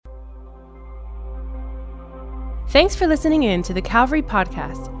Thanks for listening in to the Calvary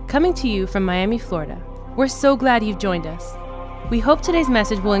Podcast, coming to you from Miami, Florida. We're so glad you've joined us. We hope today's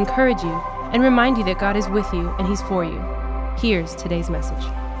message will encourage you and remind you that God is with you and He's for you. Here's today's message.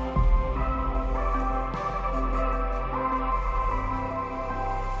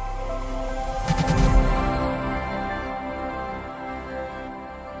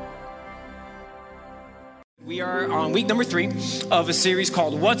 We are on week number 3 of a series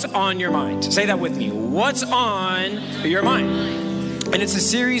called What's on Your Mind? Say that with me. What's on your mind? And it's a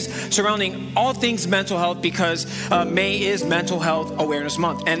series surrounding all things mental health because May is Mental Health Awareness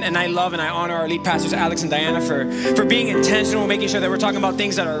Month. And I love and I honor our lead pastors, Alex and Diana, for being intentional, making sure that we're talking about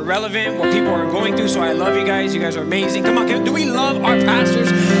things that are relevant, what people are going through. So I love you guys. You guys are amazing. Come on, do we love our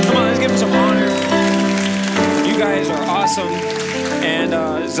pastors? Come on, let's give them some honor. You guys are awesome.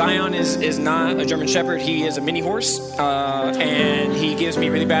 And Zion is not a German Shepherd. He is a mini horse, and he gives me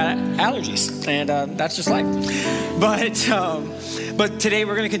really bad allergies, and that's just life. But today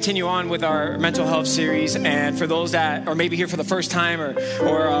we're going to continue on with our mental health series. And for those that are maybe here for the first time,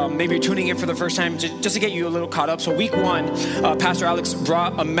 or maybe you're tuning in for the first time, just to get you a little caught up. So week 1, Pastor Alex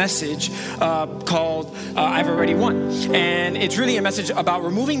brought a message called "I've Already Won," and it's really a message about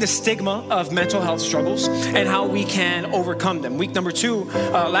removing the stigma of mental health struggles and how we can overcome them. Week number 2,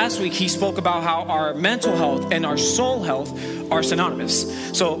 last week, he spoke about how our mental health and our soul health are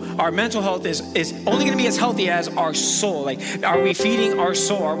synonymous. So our mental health is only going to be as healthy as our soul. Like, are we feeding our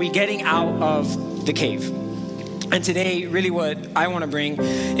soul? Are we getting out of the cave? And today, really what I want to bring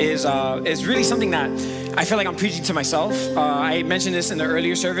is really something that I feel like I'm preaching to myself. I mentioned this in the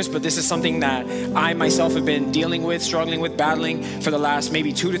earlier service, but this is something that I myself have been dealing with, struggling with, battling for the last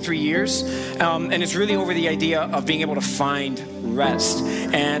maybe 2 to 3 years. And it's really over the idea of being able to find rest.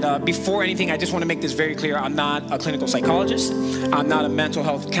 And before anything, I just want to make this very clear. I'm not a clinical psychologist. I'm not a mental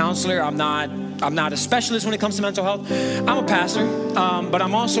health counselor. I'm not a specialist when it comes to mental health. I'm a pastor, but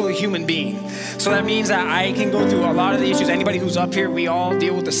I'm also a human being. So that means that I can go through a lot of the issues. Anybody who's up here, we all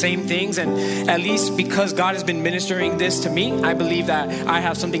deal with the same things. And at least because God has been ministering this to me, I believe that I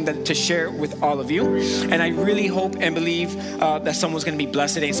have something to share with all of you. And I really hope and believe that someone's going to be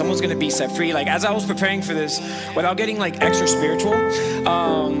blessed today. Someone's going to be set free. Like, as I was preparing for this, without getting like extra spiritual,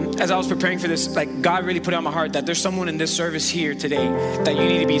 as I was preparing for this, like, God really put it on my heart that there's someone in this service here today that you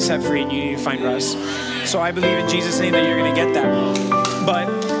need to be set free and you need to find rest. So I believe in Jesus' name that you're going to get that. But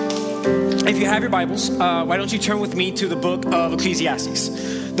if you have your Bibles, why don't you turn with me to the book of Ecclesiastes.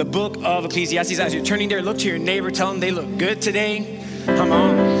 The book of Ecclesiastes. As you're turning there, look to your neighbor, tell them they look good today. Come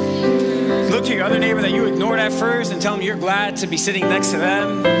on. Look to your other neighbor that you ignored at first and tell them you're glad to be sitting next to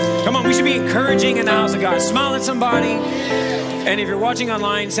them. Come on, we should be encouraging in the house of God. Smile at somebody. And if you're watching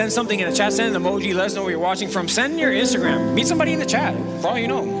online, send something in the chat. Send an emoji. Let us know where you're watching from. Send your Instagram. Meet somebody in the chat. For all you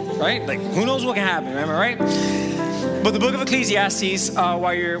know, right? Like, who knows what can happen, remember, right? But the book of Ecclesiastes,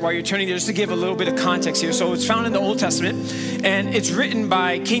 while you're turning there, just to give a little bit of context here. So it's found in the Old Testament, and it's written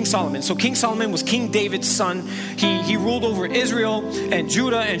by King Solomon. So King Solomon was King David's son. He ruled over Israel and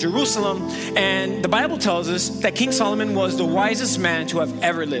Judah and Jerusalem. And the Bible tells us that King Solomon was the wisest man to have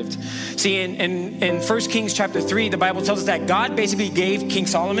ever lived. See, in 1 Kings chapter 3, the Bible tells us that God basically gave King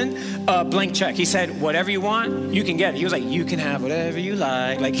Solomon a blank check. He said, whatever you want, you can get it. He was like, you can have whatever you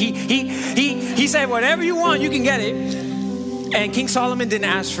like. Like, he said, whatever you want, you can get it. And King Solomon didn't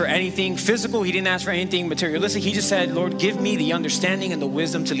ask for anything physical. He didn't ask for anything materialistic. He just said, Lord, give me the understanding and the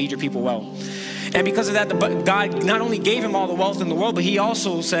wisdom to lead your people well. And because of that, God not only gave him all the wealth in the world, but he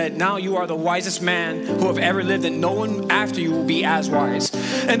also said, now you are the wisest man who have ever lived, and no one after you will be as wise.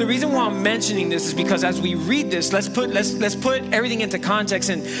 And the reason why I'm mentioning this is because as we read this, let's put everything into context.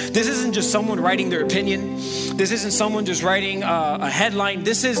 And this isn't just someone writing their opinion. This isn't someone just writing a headline.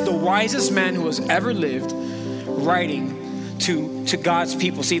 This is the wisest man who has ever lived writing to God's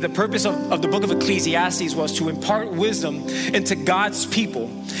people. See, the purpose of the book of Ecclesiastes was to impart wisdom into God's people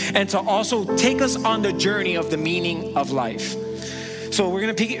and to also take us on the journey of the meaning of life. So we're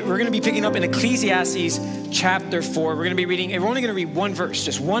going to be picking up in Ecclesiastes chapter 4. We're going to be reading, and we're only going to read one verse,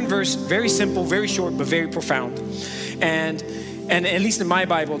 just one verse, very simple, very short, but very profound. And at least in my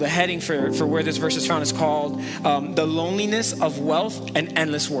Bible, the heading for where this verse is found is called The Loneliness of Wealth and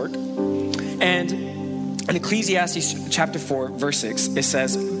Endless Work. And in Ecclesiastes chapter 4, verse 6, it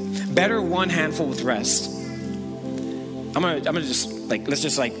says, better one handful with rest. I'm gonna just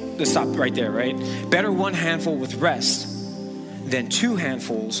let's stop right there, right? Better one handful with rest than 2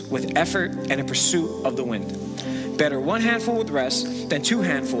 handfuls with effort and a pursuit of the wind. Better one handful with rest than 2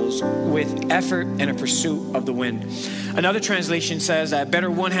 handfuls with effort and a pursuit of the wind. Another translation says that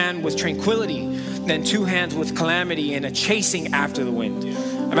better one hand with tranquility than 2 hands with calamity and a chasing after the wind.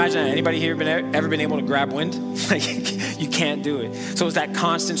 Imagine that. Anybody here ever been able to grab wind? Like, you can't do it. So it's that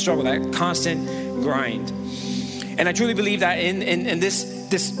constant struggle, that constant grind. And I truly believe that in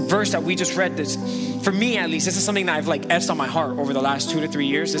this verse that we just read, this, for me at least, this is something that I've like etched on my heart over the last 2 to 3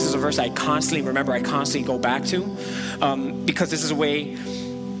 years. This is a verse I constantly remember, I constantly go back to, because this is a way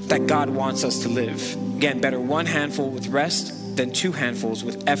that God wants us to live. Again, better one handful with rest than 2 handfuls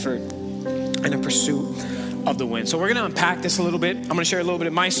with effort and a pursuit of the wind. So we're going to unpack this a little bit. I'm going to share a little bit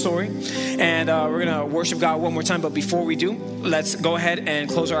of my story, and we're going to worship God one more time. But before we do, let's go ahead and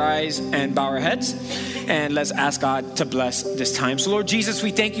close our eyes and bow our heads, and let's ask God to bless this time. So Lord Jesus, we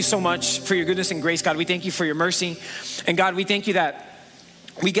thank you so much for your goodness and grace, God. We thank you for your mercy. And God, we thank you that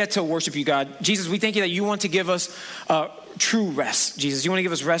we get to worship you, God. Jesus, we thank you that you want to give us true rest, Jesus. You want to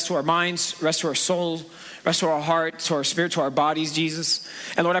give us rest to our minds, rest to our soul, rest to our heart, to our spirit, to our bodies, Jesus.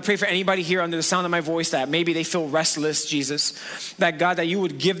 And Lord, I pray for anybody here under the sound of my voice that maybe they feel restless, Jesus. That God, that you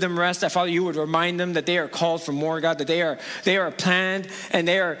would give them rest. That Father, you would remind them that they are called for more, God. That they are planned and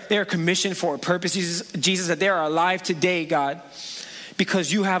they are commissioned for a purpose, Jesus. That they are alive today, God,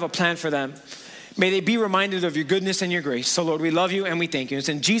 because you have a plan for them. May they be reminded of your goodness and your grace. So Lord, we love you and we thank you. It's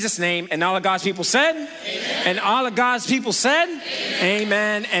in Jesus' name. And all of God's people said, amen. And all of God's people said,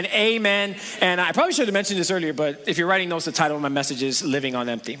 amen and amen. And I probably should have mentioned this earlier, but if you're writing notes, the title of my message is Living on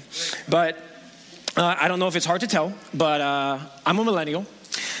Empty. But I don't know if it's hard to tell, but I'm a millennial.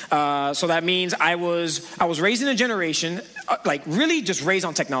 So that means I was raised in a generation, like really just raised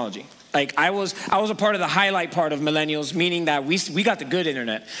on technology. Like I was a part of the highlight part of millennials, meaning that we got the good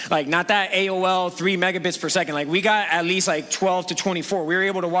internet. Like not that AOL 3 megabits per second. Like we got at least like 12 to 24. We were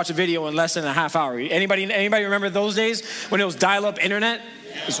able to watch a video in less than a half hour. Anybody remember those days when it was dial-up internet?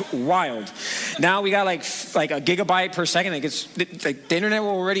 It's wild. Now we got like a gigabyte per second. Like the internet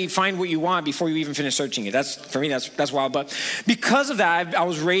will already find what you want before you even finish searching it. For me, that's wild. But because of that, I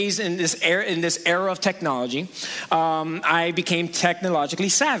was raised in this era of technology. I became technologically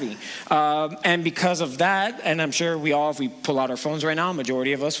savvy, and because of that, and I'm sure if we pull out our phones right now,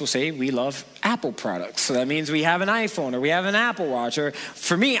 majority of us will say we love Apple products. So that means we have an iPhone or we have an Apple Watch. Or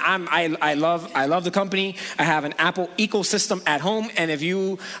for me, I love the company. I have an Apple ecosystem at home, and if you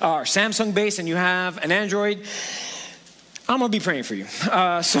are Samsung based and you have an Android, I'm gonna be praying for you.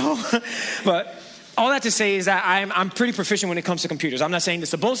 But all that to say is that I'm pretty proficient when it comes to computers. I'm not saying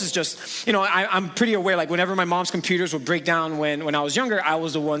this to boast. It's just, I'm pretty aware, like whenever my mom's computers would break down when I was younger, I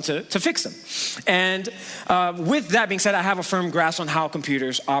was the one to fix them. And with that being said, I have a firm grasp on how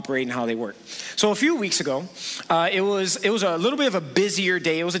computers operate and how they work. So a few weeks ago, it was a little bit of a busier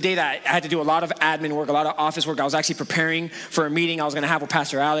day. It was a day that I had to do a lot of admin work, a lot of office work. I was actually preparing for a meeting I was going to have with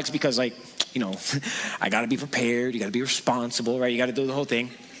Pastor Alex because I got to be prepared. You got to be responsible, right? You got to do the whole thing.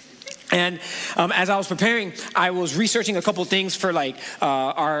 And as I was preparing, I was researching a couple things for like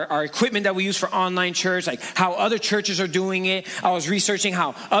our equipment that we use for online church, like how other churches are doing it. I was researching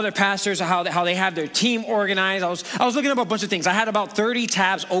how other pastors, how they have their team organized. I was looking up a bunch of things. I had about 30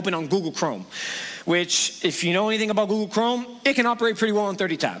 tabs open on Google Chrome, which if you know anything about Google Chrome, it can operate pretty well on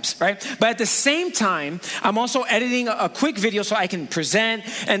 30 tabs, right? But at the same time, I'm also editing a quick video so I can present,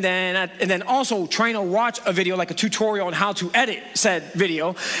 and then also trying to watch a video, like a tutorial on how to edit said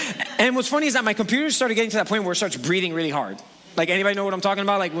video. And what's funny is that my computer started getting to that point where it starts breathing really hard. Like anybody know what I'm talking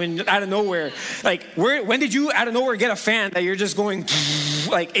about? Like when out of nowhere, like when did you out of nowhere get a fan that you're just going,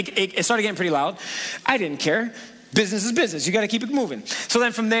 like it started getting pretty loud. I didn't care. Business is business. You got to keep it moving. So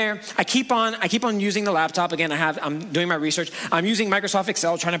then from there, I keep on using the laptop. Again, I'm doing my research. I'm using Microsoft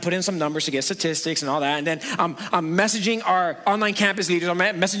Excel, trying to put in some numbers to get statistics and all that. And then I'm messaging our online campus leaders. I'm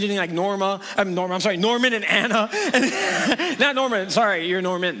messaging like Norman and Anna. Not Norman. Sorry, you're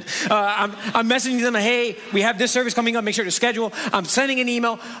Norman. I'm messaging them. Hey, we have this service coming up. Make sure to schedule. I'm sending an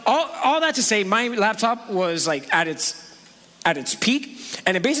email. All that to say, my laptop was like at its peak,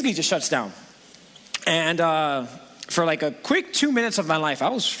 and it basically just shuts down. And for like a quick 2 minutes of my life, I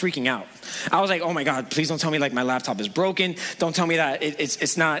was freaking out. I was like, oh my God, please don't tell me like my laptop is broken. Don't tell me that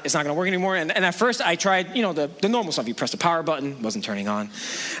it's not going to work anymore. And at first I tried, the normal stuff. You press the power button, wasn't turning on.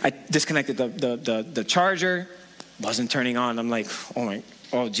 I disconnected the charger, wasn't turning on. I'm like,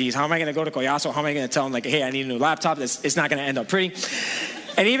 oh geez, how am I going to go to Collazo? How am I going to tell them like, hey, I need a new laptop? It's not going to end up pretty.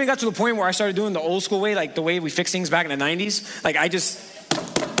 And it even got to the point where I started doing the old school way, like the way we fix things back in the 90s. Like I just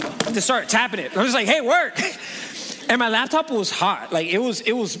started tapping it. I was like, hey, work. And my laptop was hot. Like it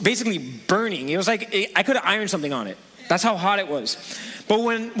was basically burning. It was like I could have ironed something on it. That's how hot it was. But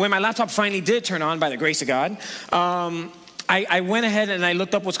when my laptop finally did turn on by the grace of God, I went ahead and I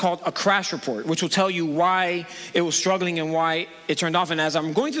looked up what's called a crash report, which will tell you why it was struggling and why it turned off. And as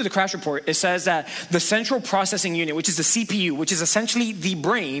I'm going through the crash report, it says that the central processing unit, which is the CPU, which is essentially the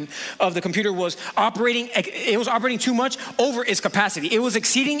brain of the computer, was operating too much over its capacity. It was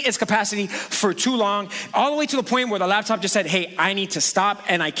exceeding its capacity for too long, all the way to the point where the laptop just said, hey, I need to stop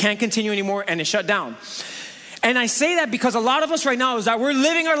and I can't continue anymore, and it shut down. And I say that because a lot of us right now is that we're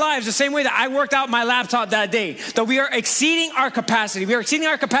living our lives the same way that I worked out my laptop that day. That we are exceeding our capacity. We are exceeding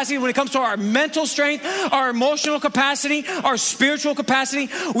our capacity when it comes to our mental strength, our emotional capacity, our spiritual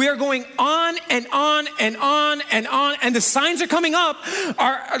capacity. We are going on and on and on and on. And the signs are coming up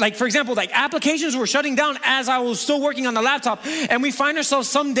are like, for example, like applications were shutting down as I was still working on the laptop. And we find ourselves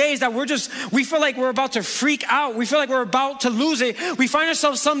some days that we feel like we're about to freak out. We feel like we're about to lose it. We find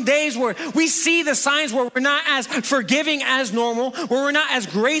ourselves some days where we see the signs where we're not as forgiving as normal, where we're not as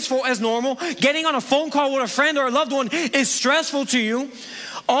graceful as normal. Getting on a phone call with a friend or a loved one is stressful to you,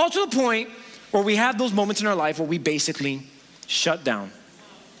 all to the point where we have those moments in our life where we basically shut down.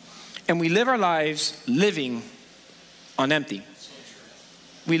 And we live our lives living on empty.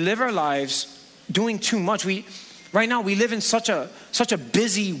 We live our lives doing too much. Right now we live in such a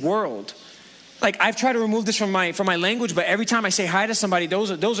busy world. Like, I've tried to remove this from my language, but every time I say hi to somebody,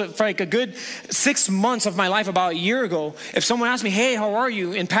 those are for like a good 6 months of my life, about a year ago. If someone asks me, hey, how are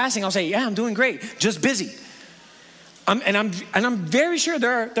you, in passing, I'll say, yeah, I'm doing great, just busy. I'm very sure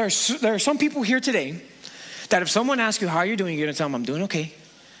there are some people here today that if someone asks you how you're doing, you're gonna tell them, I'm doing okay.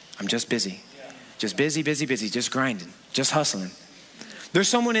 I'm just busy. Just busy, just grinding, just hustling. There's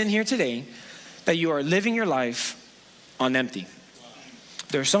someone in here today that you are living your life on empty.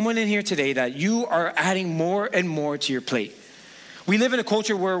 There's someone in here today that you are adding more and more to your plate. We live in a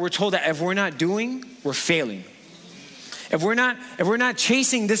culture where we're told that if we're not doing, we're failing. If we're not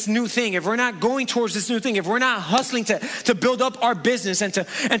chasing this new thing, if we're not going towards this new thing, if we're not hustling to build up our business and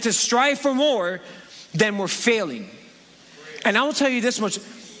to strive for more, then we're failing. And I will tell you this much,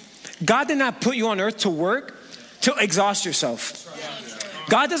 God did not put you on earth to work to exhaust yourself.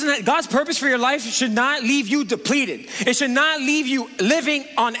 God's purpose for your life should not leave you depleted. It should not leave you living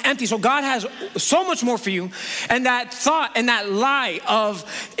on empty. So God has so much more for you. And that thought and that lie of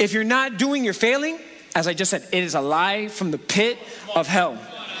if you're not doing, you're failing, as I just said, it is a lie from the pit of hell.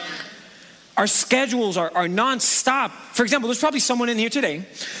 Our schedules are nonstop. For example, there's probably someone in here today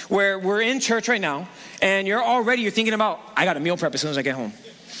where we're in church right now and you're thinking about, I got a meal prep as soon as I get home.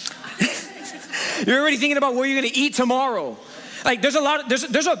 You're already thinking about what you're going to eat tomorrow. Like there's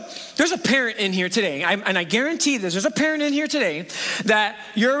a parent in here today, and I guarantee there's a parent in here today that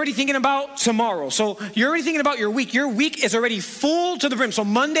you're already thinking about tomorrow. So you're already thinking about your week. Your week is already full to the brim. So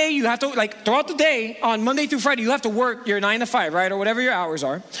Monday, you have to, like throughout the day, on Monday through Friday, you have to work your 9 to 5, right? Or whatever your hours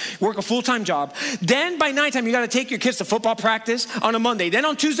are. Work a full-time job. Then by nighttime, you got to take your kids to football practice on a Monday. Then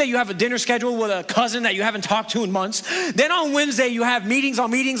on Tuesday, you have a dinner schedule with a cousin that you haven't talked to in months. Then on Wednesday, you have meetings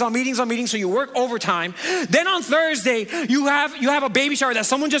on meetings on meetings on meetings. So you work overtime. Then on Thursday, you have a baby shower that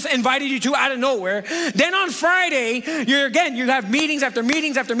someone just invited you to out of nowhere. Then on Friday, you have meetings after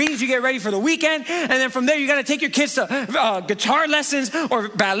meetings after meetings. You get ready for the weekend. And then from there, you got to take your kids to guitar lessons or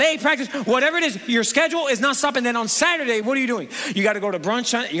ballet practice, whatever it is. Your schedule is not stopping. Then on Saturday, what are you doing? You got to go to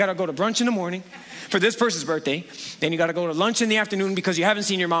brunch. You got to go to brunch in the morning for this person's birthday. Then you got to go to lunch in the afternoon because you haven't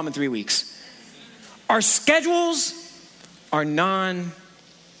seen your mom in 3 weeks. Our schedules are non-stop.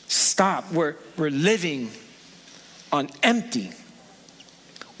 We're living on empty.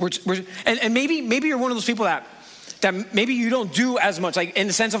 And maybe you're one of those people that maybe you don't do as much, like in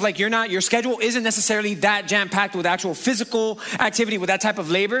the sense of like your schedule isn't necessarily that jam-packed with actual physical activity, with that type of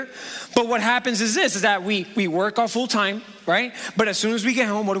labor. But what happens is that we work our full time, right? But as soon as we get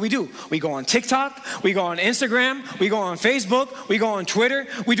home, what do? We go on TikTok, we go on Instagram, we go on Facebook, we go on Twitter,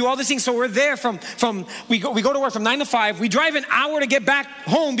 we do all these things. So we're there we go to work from 9 to 5. We drive an hour to get back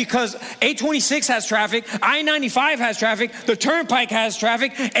home because 826 has traffic, I-95 has traffic, the Turnpike has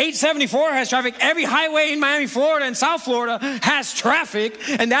traffic, 874 has traffic, every highway in Miami, Florida and South Florida has traffic,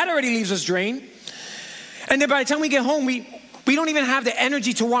 and that already leaves us drained. And then by the time we get home, we don't even have the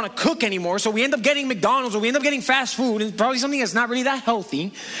energy to want to cook anymore. So we end up getting McDonald's or we end up getting fast food, and probably something that's not really that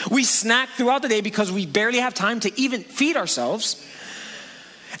healthy. We snack throughout the day because we barely have time to even feed ourselves.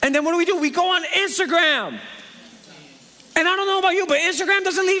 And then what do? We go on Instagram. And I don't know about you, but Instagram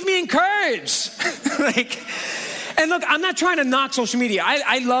doesn't leave me encouraged. And look, I'm not trying to knock social media.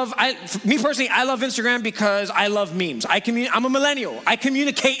 Me personally, I love Instagram because I love memes. I'm a millennial. I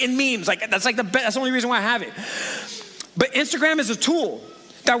communicate in memes. That's the only reason why I have it. But Instagram is a tool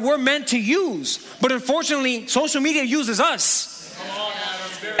that we're meant to use. But unfortunately, social media uses us.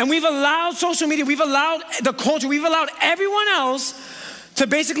 And we've allowed social media, we've allowed the culture, we've allowed everyone else to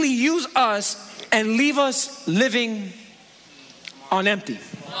basically use us and leave us living on empty.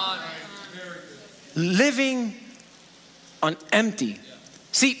 Living on empty.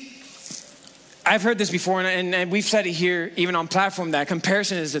 See, I've heard this before, and we've said it here, even on platform, that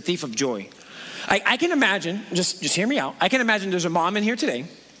comparison is the thief of joy. I can imagine, just hear me out. I can imagine there's a mom in here today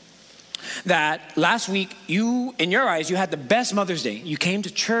that last week, in your eyes, you had the best Mother's Day. You came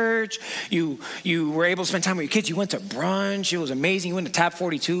to church, you were able to spend time with your kids, you went to brunch, it was amazing. You went to Tap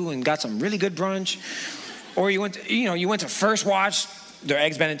 42 and got some really good brunch. Or you went to First Watch. Their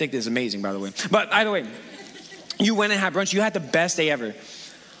Eggs Benedict is amazing, by the way. But either way, you went and had brunch, you had the best day ever.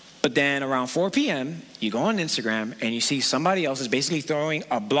 But then around 4 p.m., you go on Instagram and you see somebody else is basically throwing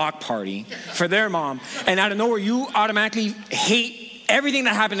a block party for their mom. And out of nowhere, you automatically hate everything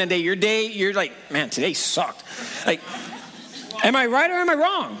that happened that day. You're like, man, today sucked. Like, am I right or am I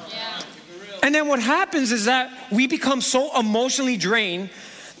wrong? Yeah. And then what happens is that we become so emotionally drained,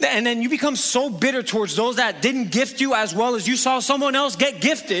 and then you become so bitter towards those that didn't gift you as well as you saw someone else get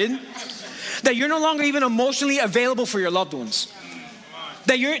gifted, that you're no longer even emotionally available for your loved ones.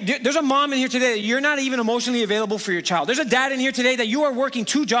 There's a mom in here today that you're not even emotionally available for your child. There's a dad in here today that you are working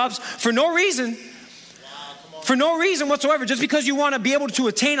 2 jobs for no reason. For no reason whatsoever, just because you want to be able to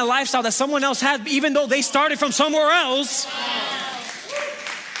attain a lifestyle that someone else has, even though they started from somewhere else.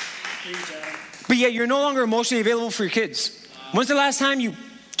 But yet you're no longer emotionally available for your kids. When's the last time you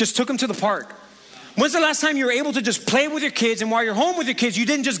just took them to the park? When's the last time you were able to just play with your kids, and while you're home with your kids, you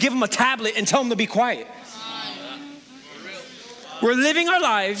didn't just give them a tablet and tell them to be quiet? We're living our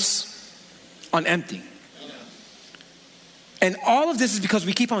lives on empty. And all of this is because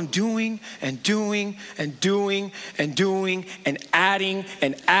we keep on doing and doing and doing and doing and adding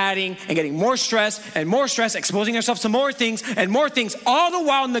and getting more stress, exposing ourselves to more things, all the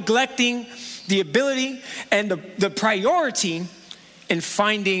while neglecting the ability and the priority in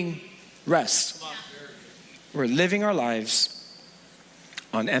finding rest. We're living our lives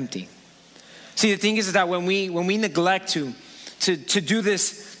on empty. See, the thing is that when we neglect to do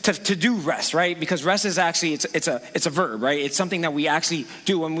this, to do rest, right? Because rest is actually, it's a verb, right? It's something that we actually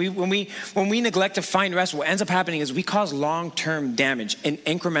do. When we neglect to find rest, what ends up happening is we cause long-term damage in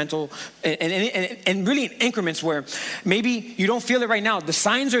incremental, and really in increments where maybe you don't feel it right now. The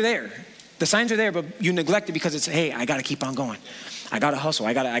signs are there. But you neglect it because it's, hey, I got to keep on going. I got to hustle.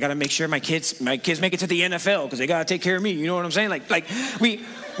 I got to make sure my kids make it to the NFL because they got to take care of me. You know what I'm saying? Like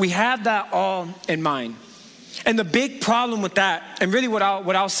we have that all in mind. And the big problem with that, and really what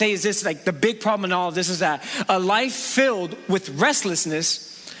I'll say is this, like the big problem in all of this is that a life filled with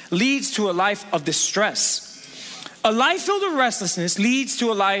restlessness leads to a life of distress. A life filled with restlessness leads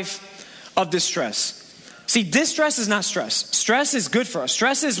to a life of distress. See, distress is not stress. Stress is good for us.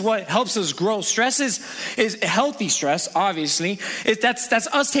 Stress is what helps us grow. Stress is healthy stress, obviously. That's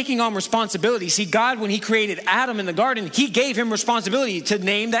us taking on responsibility. See, God, when he created Adam in the garden, he gave him responsibility to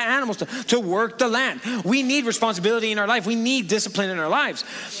name the animals, to work the land. We need responsibility in our life. We need discipline in our lives.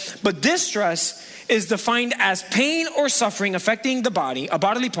 But distress is defined as pain or suffering affecting the body, a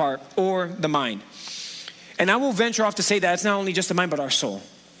bodily part, or the mind. And I will venture off to say that it's not only just the mind, but our soul.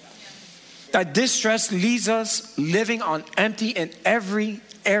 That distress leaves us living on empty in every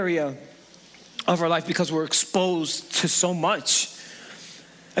area of our life because we're exposed to so much.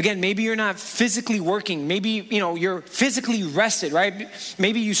 Again, maybe you're not physically working. Maybe, you're physically rested, right?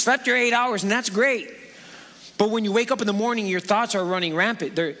 Maybe you slept your 8 hours and that's great. But when you wake up in the morning, your thoughts are running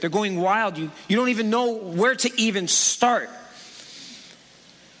rampant. They're going wild. You don't even know where to even start.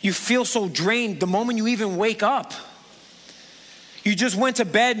 You feel so drained the moment you even wake up. You just went to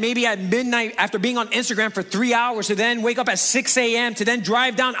bed maybe at midnight after being on Instagram for 3 hours to then wake up at 6 a.m. to then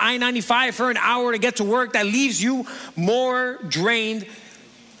drive down I-95 for an hour to get to work. That leaves you more drained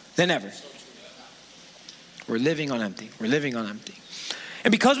than ever. We're living on empty.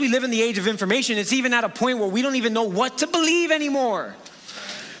 And because we live in the age of information, it's even at a point where we don't even know what to believe anymore.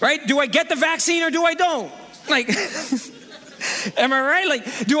 Right? Do I get the vaccine or do I don't? Like, am I right?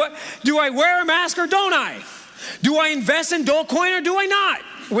 Like, do I wear a mask or don't I? Do I invest in Dogecoin or do I not?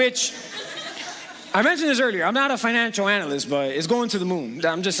 Which, I mentioned this earlier, I'm not a financial analyst, but it's going to the moon.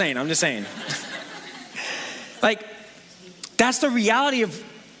 I'm just saying. Like, that's the reality of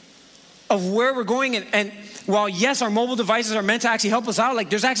where we're going. And while, yes, our mobile devices are meant to actually help us out, like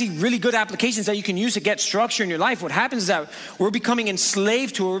there's actually really good applications that you can use to get structure in your life. What happens is that we're becoming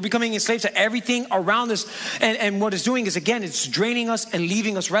enslaved to it. We're becoming enslaved to everything around us. And what it's doing is, again, it's draining us and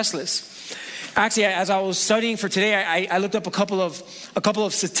leaving us restless. Actually, as I was studying for today, I looked up a couple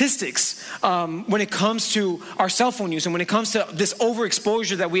of statistics when it comes to our cell phone use and when it comes to this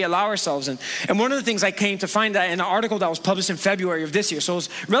overexposure that we allow ourselves in. And one of the things I came to find that in an article that was published in February of this year, so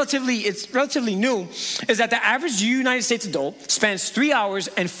it's relatively new, is that the average United States adult spends 3 hours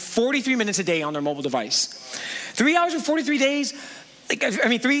and 43 minutes a day on their mobile device. 3 hours and 43 days.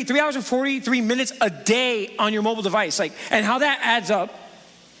 3 hours and 43 minutes a day on your mobile device. And how that adds up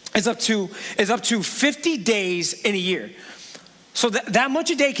is up to 50 days in a year. So that much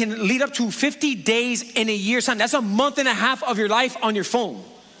a day can lead up to 50 days in a year's time. That's a month and a half of your life on your phone.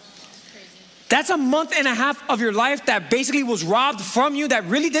 That's a month and a half of your life that basically was robbed from you, that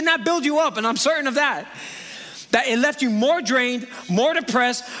really did not build you up, and I'm certain of that. That it left you more drained, more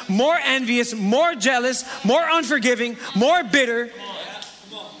depressed, more envious, more jealous, more unforgiving, more bitter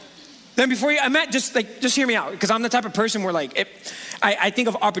than before you. Just hear me out, because I'm the type of person where I think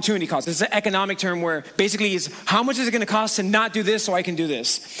of opportunity cost. This is an economic term where basically is how much is it going to cost to not do this so I can do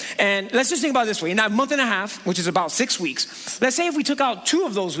this? And let's just think about it this way. In that month and a half, which is about 6 weeks, let's say if we took out 2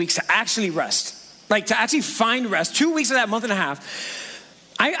 of those weeks to actually rest, to actually find rest, 2 weeks of that month and a half,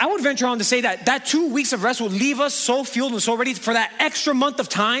 I would venture on to say that 2 weeks of rest will leave us so fueled and so ready for that extra month of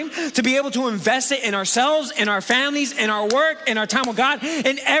time to be able to invest it in ourselves, in our families, in our work, in our time with God,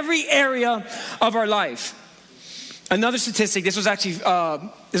 in every area of our life. Another statistic, this was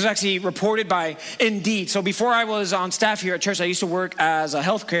actually reported by Indeed. So before I was on staff here at church, I used to work as a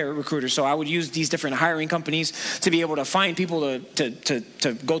healthcare recruiter. So I would use these different hiring companies to be able to find people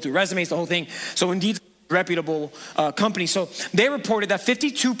to go through resumes, the whole thing. So Indeed, reputable company. So they reported that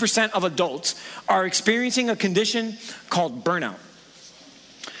 52% of adults are experiencing a condition called burnout.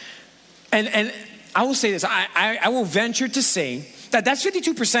 And I will say this, I will venture to say that that's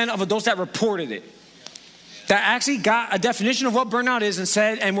 52% of adults that reported it, that actually got a definition of what burnout is and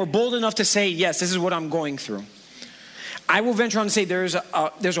said, and were bold enough to say, yes, this is what I'm going through. I will venture on to say there's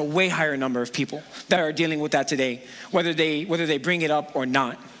a way higher number of people that are dealing with that today, whether they bring it up or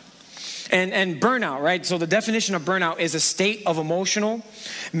not. And burnout, right? So the definition of burnout is a state of emotional,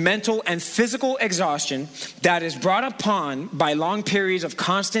 mental, and physical exhaustion that is brought upon by long periods of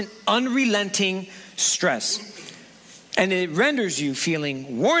constant, unrelenting stress. And it renders you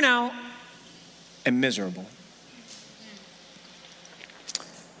feeling worn out and miserable.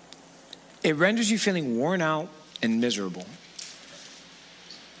 It renders you feeling worn out and miserable.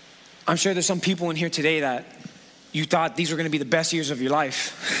 I'm sure there's some people in here today that you thought these were going to be the best years of your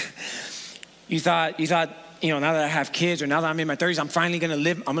life. You thought, now that I have kids or now that I'm in my 30s, I'm finally going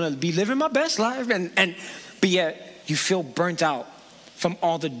to be living my best life. But yet you feel burnt out from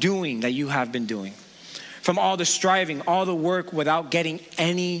all the doing that you have been doing, from all the striving, all the work without getting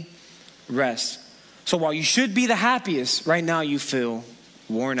any rest. So while you should be the happiest, right now you feel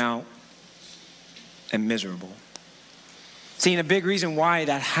worn out and miserable. See, and a big reason why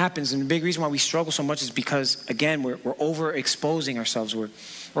that happens and the big reason why we struggle so much is because, again, we're overexposing ourselves.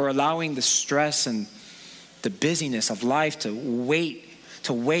 We're allowing the stress and the busyness of life to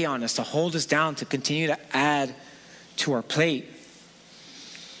weigh on us, to hold us down, to continue to add to our plate.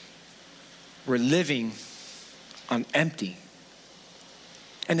 We're living on empty.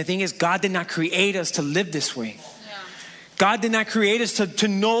 And the thing is, God did not create us to live this way. God did not create us to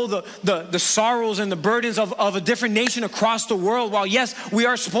know the sorrows and the burdens of a different nation across the world. While yes, we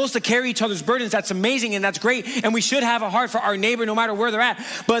are supposed to carry each other's burdens, that's amazing and that's great. And we should have a heart for our neighbor no matter where they're at.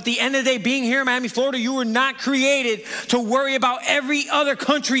 But at the end of the day, being here in Miami, Florida, you were not created to worry about every other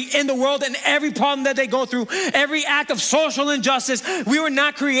country in the world and every problem that they go through, every act of social injustice. We were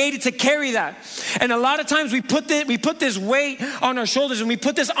not created to carry that. And a lot of times we put this weight on our shoulders and we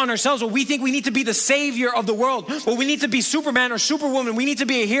put this on ourselves where we think we need to be the savior of the world, or we need to be Superman or Superwoman. We need to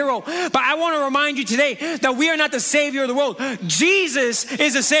be a hero. But I want to remind you today that we are not the savior of the world. Jesus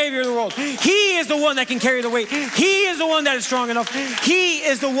is the savior of the world. He is the one that can carry the weight. He is the one that is strong enough. He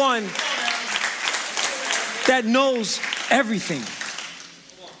is the one that knows everything.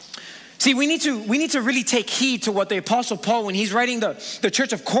 See, we need to really take heed to what the Apostle Paul, when he's writing the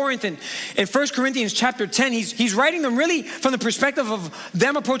church of Corinth in 1 Corinthians chapter 10, he's writing them really from the perspective of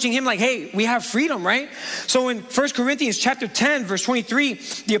them approaching him like, hey, we have freedom, right? So in 1 Corinthians chapter 10, verse 23,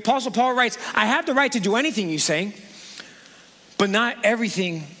 the Apostle Paul writes, I have the right to do anything, you say, but not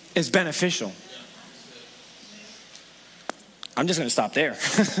everything is beneficial. I'm just going to stop there.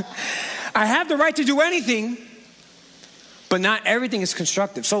 I have the right to do anything, but not everything is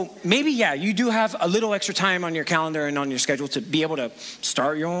constructive. So maybe, yeah, you do have a little extra time on your calendar and on your schedule to be able to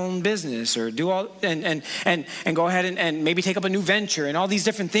start your own business or do all and go ahead and maybe take up a new venture and all these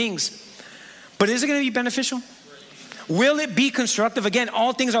different things. But is it going to be beneficial? Will it be constructive? Again,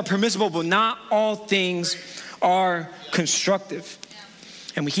 all things are permissible, but not all things are constructive.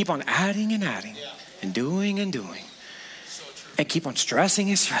 And we keep on adding and adding and doing and doing and keep on stressing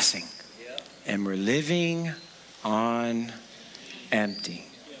and stressing. And we're living on empty.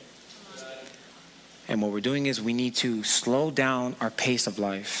 And what we're doing is we need to slow down our pace of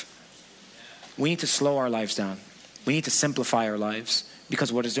life. We need to slow our lives down. We need to simplify our lives,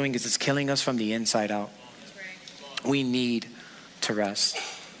 because what it's doing is it's killing us from the inside out. We need to rest.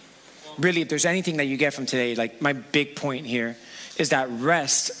 Really, if there's anything that you get from today, like my big point here is that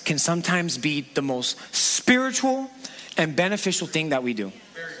rest can sometimes be the most spiritual and beneficial thing that we do.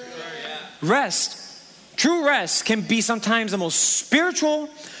 Rest, true rest, can be sometimes the most spiritual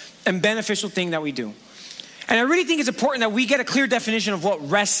and beneficial thing that we do. And I really think it's important that we get a clear definition of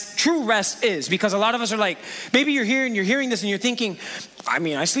what rest, true rest is, because a lot of us are like, maybe you're here and you're hearing this and you're thinking, I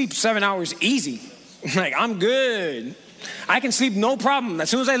mean, I sleep 7 hours easy. Like, I'm good. I can sleep no problem. As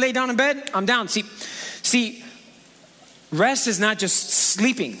soon as I lay down in bed, I'm down. See, rest is not just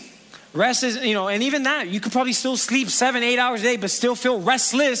sleeping. Rest is, and even that, you could probably still sleep 7-8 hours a day, but still feel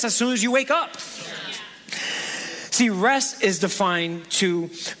restless as soon as you wake up. See, rest is defined to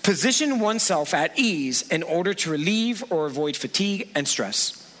position oneself at ease in order to relieve or avoid fatigue and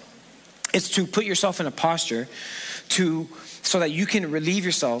stress. It's to put yourself in a posture so that you can relieve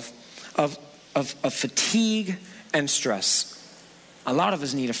yourself of fatigue and stress. A lot of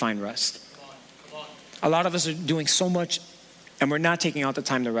us need to find rest. A lot of us are doing so much and we're not taking out the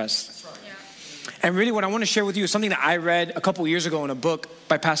time to rest. And really what I want to share with you is something that I read a couple years ago in a book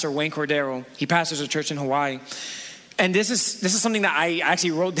by Pastor Wayne Cordero. He pastors a church in Hawaii. And this is something that I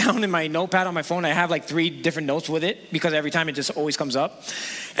actually wrote down in my notepad on my phone. I have like 3 different notes with it because every time it just always comes up.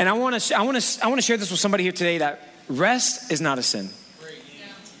 And I want to share this with somebody here today, that rest is not a sin.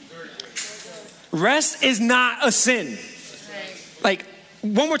 Rest is not a sin. Like,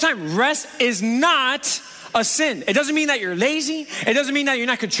 one more time, rest is not a sin. It doesn't mean that you're lazy. It doesn't mean that you're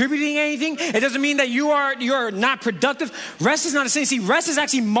not contributing anything. It doesn't mean that you are not productive. Rest is not a sin. See, rest is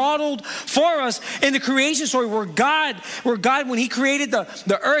actually modeled for us in the creation story where God, when he created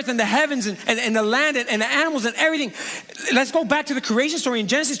the earth and the heavens and the land and the animals and everything. Let's go back to the creation story in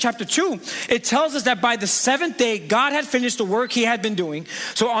Genesis chapter 2. It tells us that by the 7th day, God had finished the work he had been doing.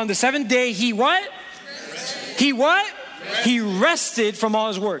 So on the 7th day, he what? He what? He rested from all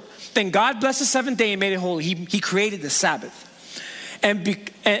his work. Then God blessed the 7th day and made it holy. He created the Sabbath. And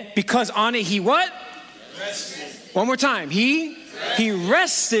because on it he what? Rested. One more time. He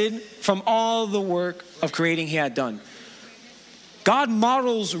rested from all the work of creating he had done. God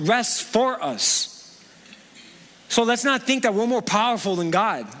models rest for us. So let's not think that we're more powerful than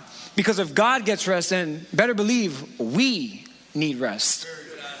God. Because if God gets rest, then better believe we need rest.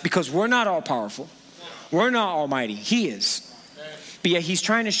 Because we're not all powerful. We're not almighty. He is. But yet he's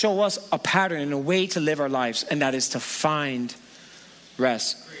trying to show us a pattern and a way to live our lives, and that is to find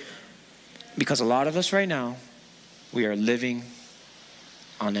rest. Because a lot of us right now, we are living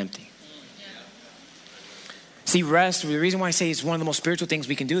on empty. See, rest, the reason why I say it's one of the most spiritual things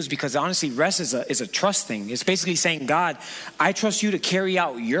we can do is because honestly, rest is a trust thing. It's basically saying, God, I trust you to carry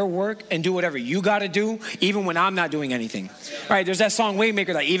out your work and do whatever you got to do, even when I'm not doing anything. Right? There's that song,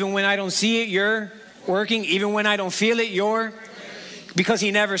 Waymaker, that even when I don't see it, you're working. Even when I don't feel it, you're... Because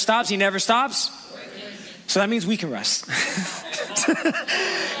he never stops. So that means we can rest.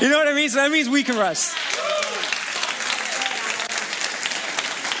 You know what I mean? So that means we can rest.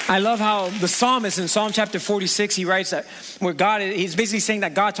 I love how the psalmist in Psalm chapter 46, he writes that where he's basically saying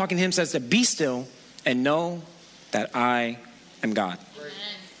that God talking to him says to be still and know that I am God.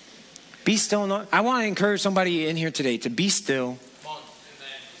 Be still. I want to encourage somebody in here today to be still.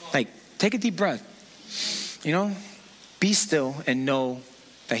 Like, take a deep breath. Be still and know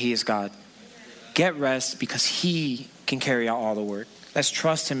that he is God. Get rest because he can carry out all the work. Let's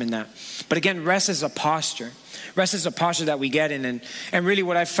trust him in that. But again, rest is a posture. Rest is a posture that we get in. And really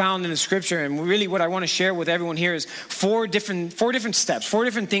what I found in the scripture, and really what I want to share with everyone here is four different steps, 4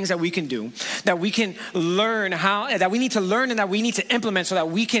 different things that we can do, that we can learn that we need to learn and that we need to implement so that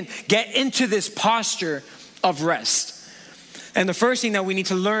we can get into this posture of rest. And the first thing that we need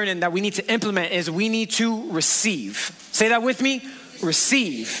to learn and that we need to implement is we need to receive. Say that with me.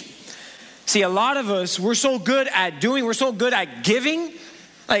 Receive. See, a lot of us, we're so good at giving.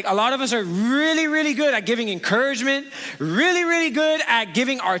 Like a lot of us are really, really good at giving encouragement, really, really good at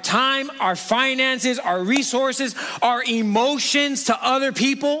giving our time, our finances, our resources, our emotions to other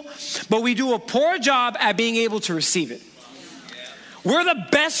people. But we do a poor job at being able to receive it. We're the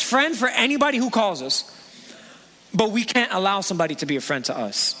best friend for anybody who calls us. But we can't allow somebody to be a friend to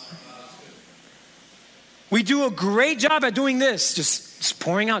us. We do a great job at doing this, just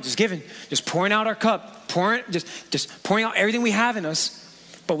pouring out, just giving, just pouring out our cup, just pouring out everything we have in us,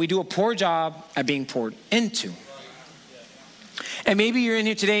 but we do a poor job at being poured into. And maybe you're in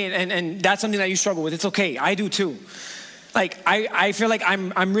here today and that's something that you struggle with. It's okay, I do too. Like, I feel like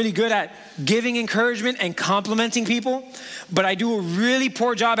I'm really good at giving encouragement and complimenting people, but I do a really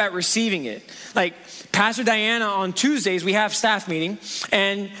poor job at receiving it. Like, Pastor Diana, on Tuesdays, we have staff meeting,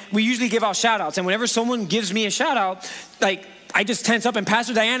 and we usually give out shout outs. And whenever someone gives me a shout out, like, I just tense up. And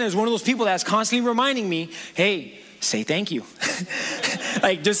Pastor Diana is one of those people that's constantly reminding me, hey, say thank you.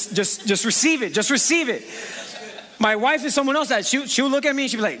 Like, just receive it. Just receive it. My wife is someone else that she'll look at me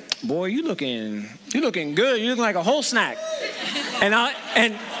and she'll be like, boy, you looking good. You looking like a whole snack. And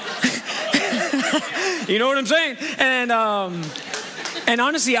you know what I'm saying? And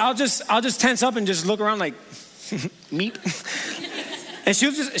honestly, I'll just tense up and just look around like, meep. And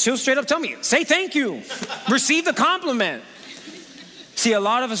she'll straight up tell me, say thank you. Receive the compliment. See, a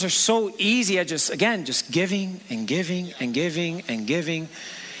lot of us are so easy at just giving and giving and giving and giving.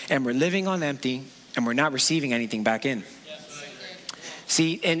 And we're living on empty and we're not receiving anything back in.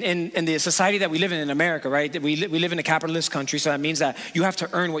 See, in the society that we live in America, right? We live in a capitalist country, so that means that you have to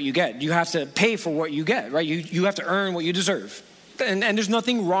earn what you get. You have to pay for what you get, right? You have to earn what you deserve. And there's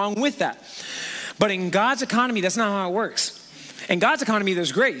nothing wrong with that. But in God's economy, that's not how it works. In God's economy,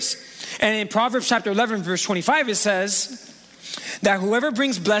 there's grace. And in Proverbs chapter 11, verse 25, it says that whoever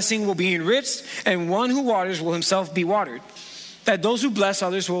brings blessing will be enriched, and one who waters will himself be watered. That those who bless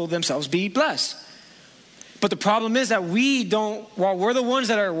others will themselves be blessed. But the problem is that while we're the ones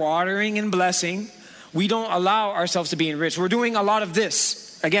that are watering and blessing, we don't allow ourselves to be enriched. We're doing a lot of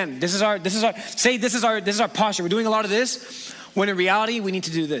this. Again, this is our posture. We're doing a lot of this, when in reality, we need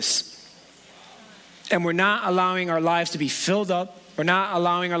to do this. And we're not allowing our lives to be filled up. We're not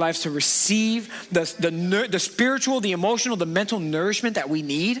allowing our lives to receive the spiritual, the emotional, the mental nourishment that we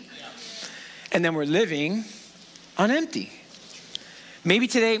need. And then we're living on empty. Maybe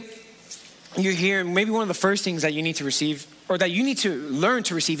today, you're here, and maybe one of the first things that you need to receive, or that you need to learn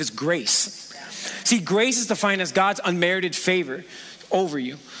to receive, is grace. See, grace is defined as God's unmerited favor over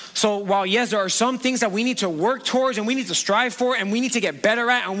you. So while, yes, there are some things that we need to work towards and we need to strive for and we need to get better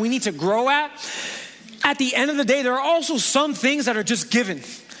at and we need to grow at the end of the day, there are also some things that are just given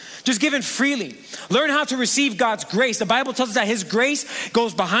freely. Learn how to receive God's grace. The Bible tells us that His grace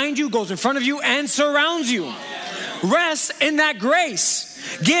goes behind you, goes in front of you, and surrounds you. Rest in that grace.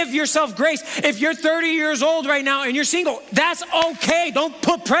 Give yourself grace. If you're 30 years old right now and you're single, that's okay. Don't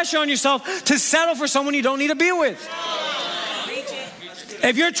put pressure on yourself to settle for someone you don't need to be with.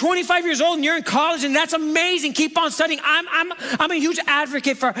 If you're 25 years old and you're in college, and that's amazing, keep on studying. I'm a huge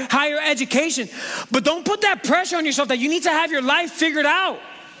advocate for higher education, but don't put that pressure on yourself that you need to have your life figured out.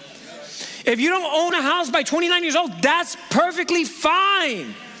 If you don't own a house by 29 years old, that's perfectly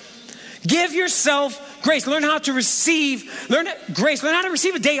fine. Give yourself grace. Learn how to receive grace. Learn how to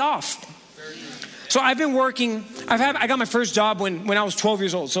receive a day off. So I've been working, I got my first job when I was 12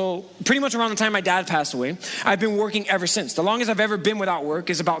 years old. So pretty much around the time my dad passed away, I've been working ever since. The longest I've ever been without work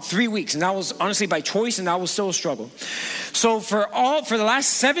is about 3 weeks. And that was honestly by choice, and that was still a struggle. So for the last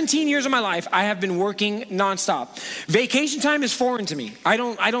 17 years of my life, I have been working nonstop. Vacation time is foreign to me. I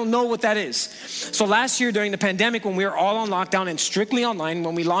don't know what that is. So last year during the pandemic, when we were all on lockdown and strictly online,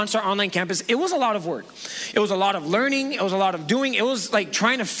 when we launched our online campus, it was a lot of work. It was a lot of learning. It was a lot of doing. It was like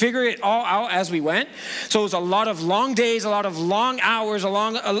trying to figure it all out as we went. So it was a lot of long days, a lot of long hours,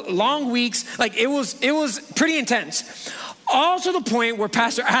 long weeks. Like it was pretty intense. All to the point where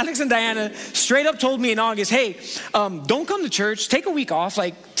Pastor Alex and Diana straight up told me in August, hey, don't come to church. Take a week off.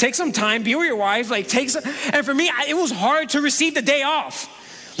 Like take some time, be with your wife. Like and for me, it was hard to receive the day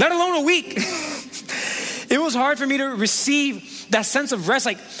off, let alone a week. It was hard for me to receive that sense of rest.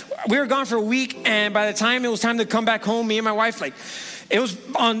 Like we were gone for a week, and by the time it was time to come back home, me and my wife, like, it was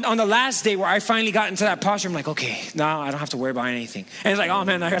on the last day where I finally got into that posture. I'm like, okay, now I don't have to worry about anything. And it's like, oh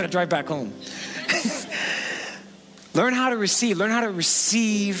man, I got to drive back home. Learn how to receive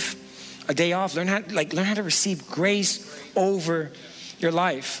a day off. Learn how to receive grace over your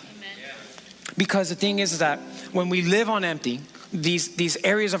life. Because the thing is that when we live on empty, these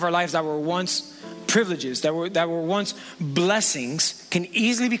areas of our lives that were once privileges, that were once blessings, can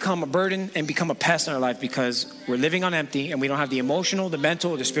easily become a burden and become a pest in our life because we're living on empty and we don't have the emotional, the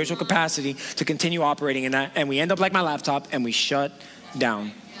mental, or the spiritual capacity to continue operating in that. And we end up like my laptop and we shut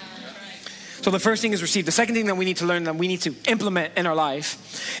down. So the first thing is receive. The second thing that we need to learn, that we need to implement in our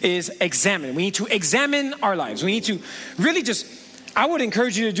life, is examine. We need to examine our lives. We need to really I would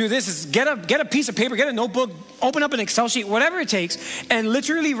encourage you to do this, is get a piece of paper, get a notebook, open up an Excel sheet, whatever it takes, and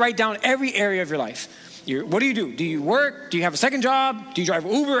literally write down every area of your life. what do you do? Do you work? Do you have a second job? Do you drive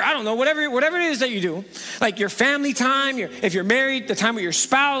Uber? I don't know, whatever it is that you do. Like your family time, if you're married, the time with your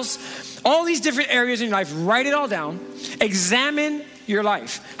spouse, all these different areas in your life, write it all down. Examine your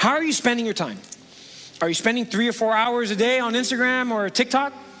life. How are you spending your time? Are you spending 3 or 4 hours a day on Instagram or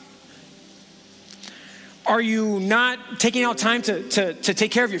TikTok? Are you not taking out time to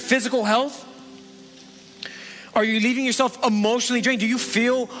take care of your physical health? Are you leaving yourself emotionally drained? Do you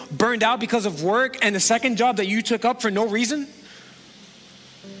feel burned out because of work and the second job that you took up for no reason?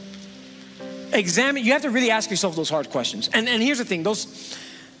 You have to really ask yourself those hard questions. And here's the thing,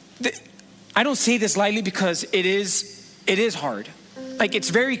 I don't say this lightly because it is hard. Like it's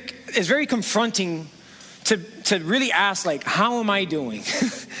very confronting to really ask, like, how am I doing?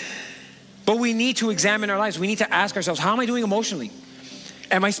 But we need to examine our lives. We need to ask ourselves, how am I doing emotionally?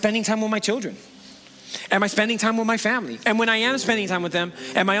 Am I spending time with my children? Am I spending time with my family? And when I am spending time with them,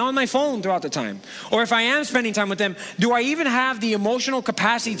 am I on my phone throughout the time? Or if I am spending time with them, do I even have the emotional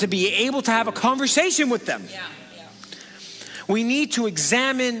capacity to be able to have a conversation with them? Yeah. We need to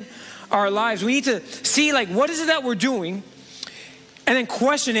examine our lives. We need to see, like, what is it that we're doing? And then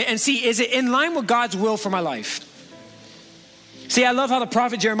question it and see, is it in line with God's will for my life? See, I love how the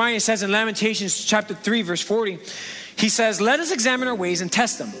prophet Jeremiah says in Lamentations chapter 3, verse 40, he says, let us examine our ways and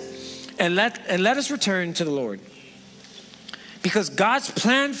test them. And let us return to the Lord. Because God's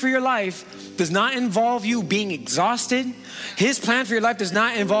plan for your life does not involve you being exhausted. His plan for your life does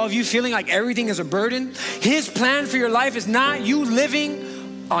not involve you feeling like everything is a burden. His plan for your life is not you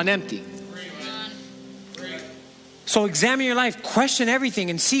living on empty. So examine your life, question everything,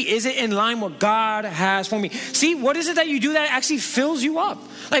 and see, is it in line what God has for me? See, what is it that you do that actually fills you up?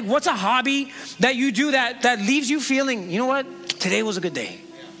 Like, what's a hobby that you do that leaves you feeling, you know what, today was a good day?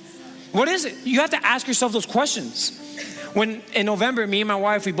 What is it? You have to ask yourself those questions. When in November, me and my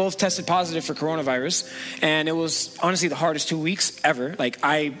wife, we both tested positive for coronavirus. And it was honestly the hardest 2 weeks ever. Like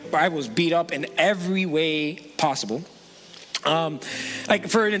I was beat up in every way possible. Like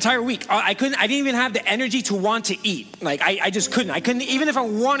for an entire week, I didn't even have the energy to want to eat. Like I just couldn't. I couldn't, even if I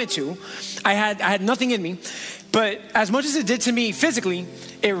wanted to, I had nothing in me. But as much as it did to me physically,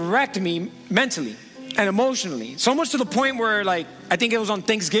 it wrecked me mentally and emotionally. So much to the point where, like, I think it was on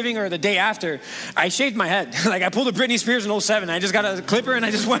Thanksgiving or the day after, I shaved my head. Like I pulled a Britney Spears in 07. I just got a clipper and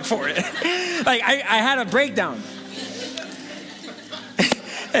I just went for it. Like I had a breakdown.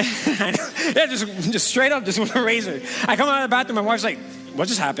 Yeah, just straight up, just with a razor. I come out of the bathroom, my wife's like, what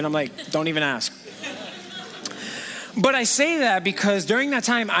just happened? I'm like, don't even ask. But I say that because during that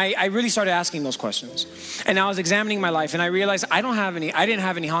time, I really started asking those questions. And I was examining my life and I realized I didn't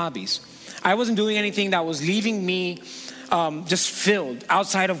have any hobbies. I wasn't doing anything that was leaving me just filled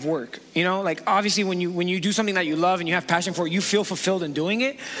outside of work. You know, like obviously when you do something that you love and you have passion for it, you feel fulfilled in doing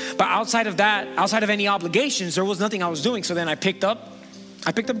it. But outside of that, outside of any obligations, there was nothing I was doing. So then I picked up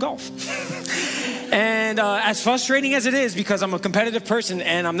golf. And as frustrating as it is, because I'm a competitive person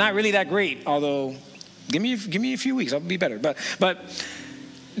and I'm not really that great, although give me a few weeks, I'll be better. But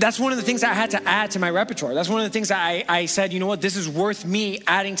that's one of the things that I had to add to my repertoire. That's one of the things that I said, you know what, this is worth me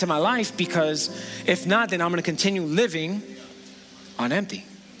adding to my life, because if not, then I'm going to continue living on empty.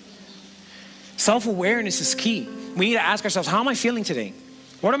 Self-awareness is key. We need to ask ourselves, how am I feeling today?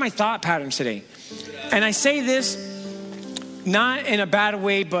 What are my thought patterns today? And I say this not in a bad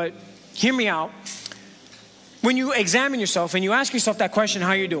way, but hear me out. When you examine yourself and you ask yourself that question,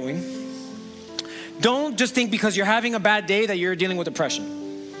 how you're doing, don't just think because you're having a bad day that you're dealing with depression.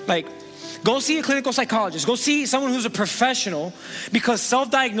 Like, go see a clinical psychologist. Go see someone who's a professional, because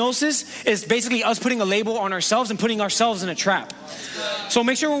self-diagnosis is basically us putting a label on ourselves and putting ourselves in a trap. So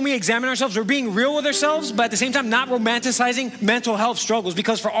make sure when we examine ourselves, we're being real with ourselves, but at the same time, not romanticizing mental health struggles,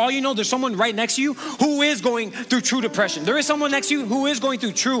 because for all you know, there's someone right next to you who is going through true depression. There is someone next to you who is going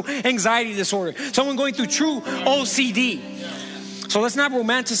through true anxiety disorder, someone going through true OCD. So let's not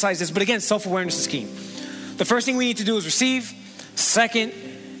romanticize this, but again, self-awareness is key. The first thing we need to do is receive. Second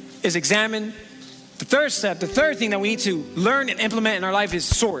is examine. The third thing that we need to learn and implement in our life is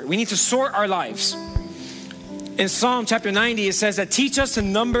sort. We need to sort our lives. In Psalm chapter 90, it says that teach us to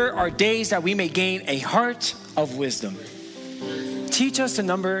number our days that we may gain a heart of wisdom. Teach us to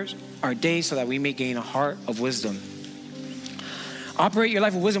number our days so that we may gain a heart of wisdom. Operate your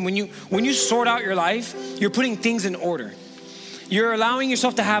life with wisdom. When you sort out your life, you're putting things in order. You're allowing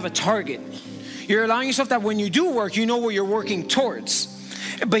yourself to have a target. You're allowing yourself that when you do work, you know where you're working towards.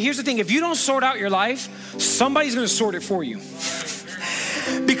 But here's the thing, if you don't sort out your life, somebody's going to sort it for you.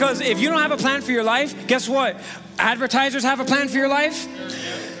 Because if you don't have a plan for your life, guess what? Advertisers have a plan for your life.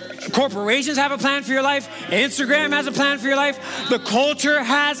 Corporations have a plan for your life. Instagram has a plan for your life. The culture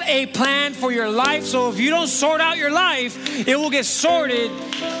has a plan for your life. So if you don't sort out your life, it will get sorted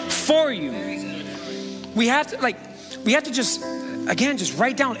for you. We have to just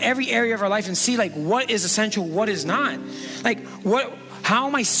write down every area of our life and see like what is essential, what is not. Like how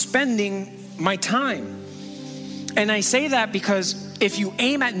am I spending my time? And I say that because if you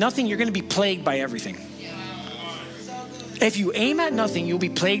aim at nothing, you're going to be plagued by everything. If you aim at nothing, you'll be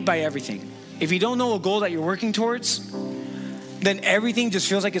plagued by everything. If you don't know a goal that you're working towards, then everything just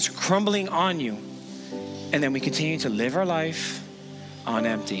feels like it's crumbling on you. And then we continue to live our life on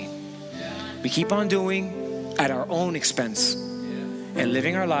empty. We keep on doing at our own expense and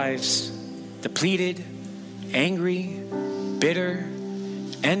living our lives depleted, angry, bitter,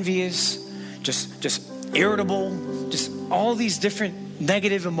 envious, just irritable, just all these different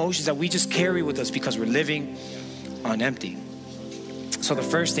negative emotions that we just carry with us because we're living on empty. So the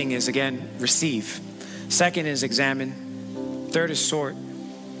first thing is, again, receive. Second is examine. Third is sort.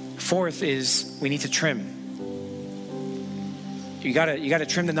 Fourth is we need to trim. You gotta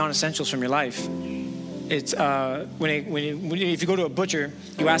trim the non-essentials from your life. It's if you go to a butcher,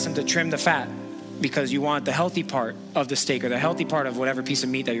 you ask them to trim the fat because you want the healthy part of the steak or the healthy part of whatever piece of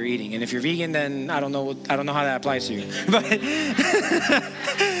meat that you're eating. And if you're vegan, then I don't know how that applies to you. But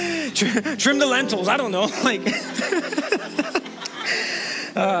trim the lentils. I don't know. Like,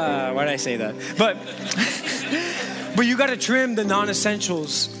 why did I say that? But you got to trim the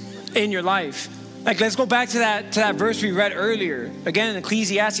non-essentials in your life. Like, let's go back to that verse we read earlier. Again, in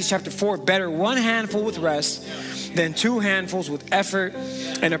Ecclesiastes chapter 4, better one handful with rest than two handfuls with effort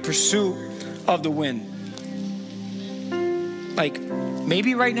and a pursuit of the wind. Like,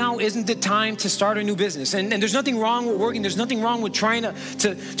 maybe right now isn't the time to start a new business. And there's nothing wrong with working. There's nothing wrong with trying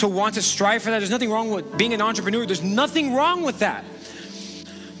to want to strive for that. There's nothing wrong with being an entrepreneur. There's nothing wrong with that.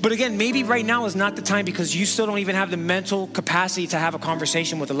 But again, maybe right now is not the time because you still don't even have the mental capacity to have a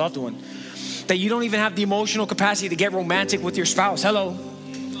conversation with a loved one. That you don't even have the emotional capacity to get romantic with your spouse. Hello.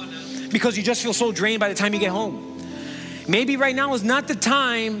 Because you just feel so drained by the time you get home. Maybe right now is not the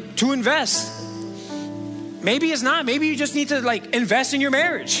time to invest. Maybe it's not. Maybe you just need to invest in your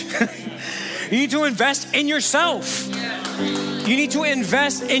marriage. You need to invest in yourself. You need to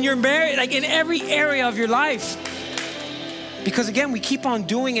invest in your marriage, in every area of your life. Because again, we keep on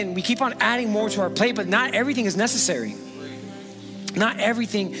doing and we keep on adding more to our plate, but not everything is necessary. Not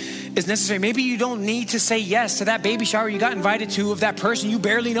everything is necessary. Maybe you don't need to say yes to that baby shower you got invited to of that person you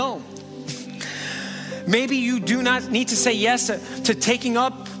barely know. Maybe you do not need to say yes to taking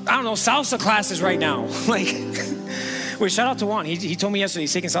up, salsa classes right now. Wait, shout out to Juan. He told me yesterday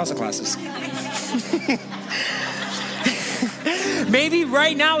he's taking salsa classes. Maybe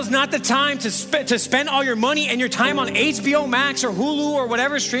right now is not the time to spend all your money and your time on HBO Max or Hulu or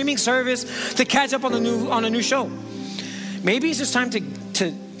whatever streaming service to catch up on a new show. Maybe it's just time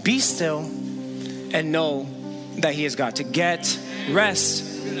to be still and know that He has got to get rest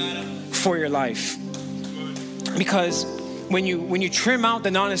for your life. Because when you trim out the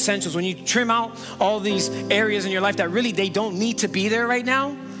non-essentials, when you trim out all these areas in your life that really they don't need to be there right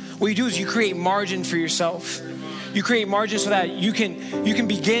now, what you do is you create margin for yourself. You create margin so that you can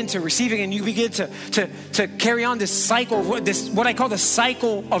begin to receive it and you begin to carry on this cycle of what I call the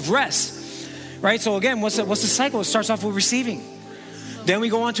cycle of rest. Right? So again, what's the cycle? It starts off with receiving. Then we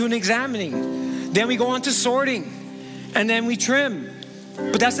go on to an examining. Then we go on to sorting. And then we trim.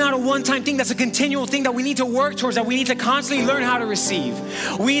 But that's not a one-time thing. That's a continual thing that we need to work towards, that we need to constantly learn how to receive.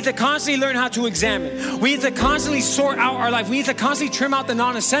 We need to constantly learn how to examine. We need to constantly sort out our life. We need to constantly trim out the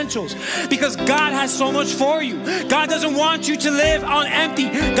non-essentials because God has so much for you. God doesn't want you to live on empty.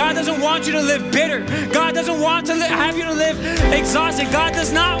 God doesn't want you to live bitter. God doesn't want to have you to live exhausted. God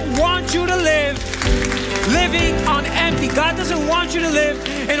does not want you to live living on empty. God doesn't want you to live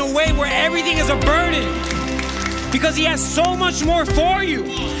in a way where everything is a burden. Because He has so much more for you.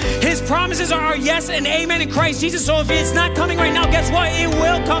 His promises are yes and amen in Christ Jesus. So if it's not coming right now, guess what? It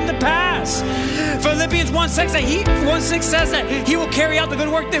will come to pass. Philippians 1:6 says that He will carry out the good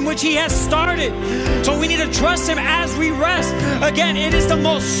work in which He has started. So we need to trust Him as we rest. Again, it is the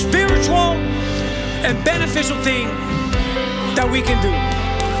most spiritual and beneficial thing that we can do.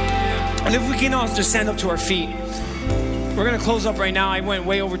 And if we can all just stand up to our feet. We're going to close up right now. I went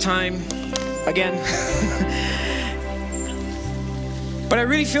way over time again. But I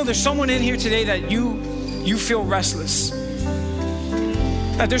really feel there's someone in here today that you feel restless.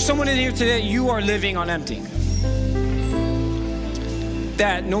 That there's someone in here today that you are living on empty.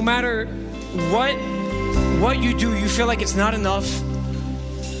 That no matter what you do, you feel like it's not enough.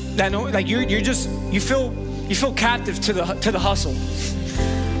 That you feel captive to the hustle.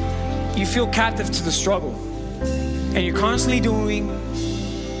 you feel captive to the struggle and you're constantly doing,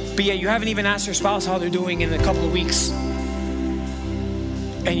 but yet you haven't even asked your spouse how they're doing in a couple of weeks,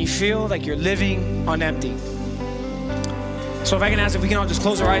 and you feel like you're living on empty. So if I can ask if we can all just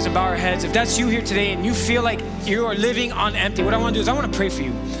close our eyes and bow our heads. If that's you here today and you feel like you are living on empty, what I want to do is I want to pray for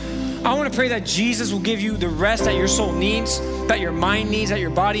you. I want to pray that Jesus will give you the rest that your soul needs, that your mind needs, that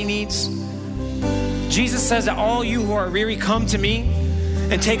your body needs. Jesus says that all you who are weary, come to me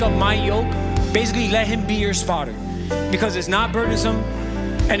and take up my yoke. Basically, let him be your spotter, because it's not burdensome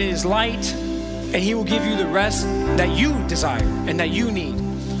and it is light, and he will give you the rest that you desire and that you need.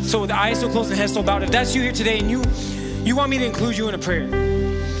 So with the eyes still closed and head still bowed, if that's you here today and you want me to include you in a prayer, I'm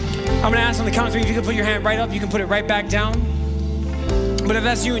going to ask on the count of three, if you can put your hand right up, you can put it right back down. But if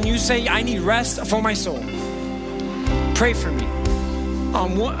that's you and you say, I need rest for my soul, pray for me.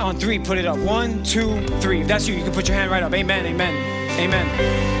 On three, put it up. 1, 2, 3. If that's you, you can put your hand right up. Amen, amen, amen,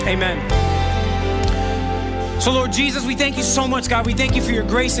 amen. So Lord Jesus, we thank you so much, God. We thank you for your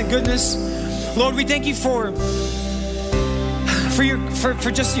grace and goodness. Lord, we thank you for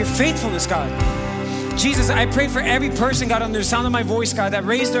just your faithfulness, God. Jesus, I pray for every person, God, under the sound of my voice, God, that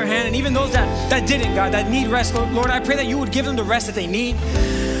raised their hand, and even those that didn't, God, that need rest. Lord, I pray that you would give them the rest that they need.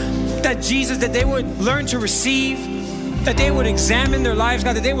 That Jesus, that they would learn to receive, that they would examine their lives,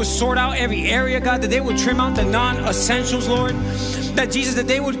 God, that they would sort out every area, God, that they would trim out the non-essentials, Lord. That Jesus, that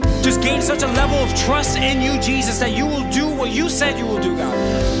they would just gain such a level of trust in you, Jesus, that you will do what you said you will do, God.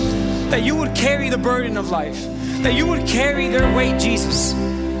 That you would carry the burden of life, that you would carry their weight, Jesus.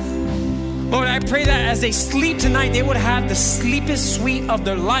 Lord, I pray that as they sleep tonight, they would have the sleepest sweet of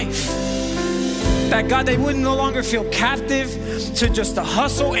their life. That God, they would no longer feel captive to just the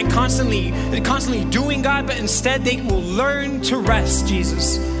hustle and constantly doing, God, but instead they will learn to rest,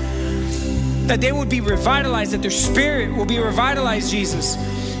 Jesus. That they would be revitalized, that their spirit will be revitalized, Jesus.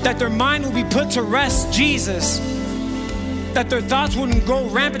 That their mind will be put to rest, Jesus. That their thoughts wouldn't go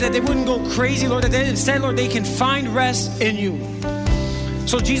rampant, that they wouldn't go crazy, Lord. That instead, Lord, they can find rest in you.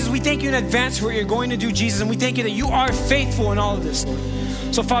 So Jesus, we thank you in advance for what you're going to do, Jesus, and we thank you that you are faithful in all of this, Lord.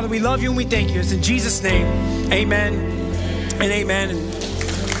 So Father, we love you and we thank you. It's in Jesus' name, amen and amen.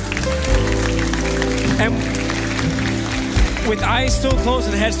 And with eyes still closed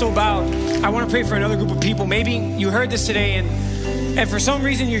and head still bowed, I want to pray for another group of people. Maybe you heard this today and for some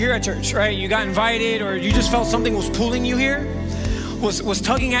reason you're here at church, right? You got invited, or you just felt something was pulling you here, was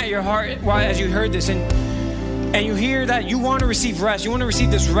tugging at your heart as you heard this, and you hear that you want to receive rest. You want to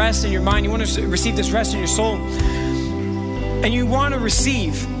receive this rest in your mind. You want to receive this rest in your soul. And you want to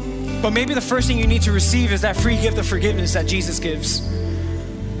receive. But maybe the first thing you need to receive is that free gift of forgiveness that Jesus gives.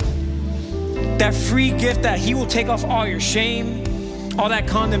 That free gift that he will take off all your shame, all that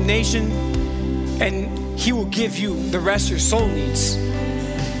condemnation, and he will give you the rest your soul needs.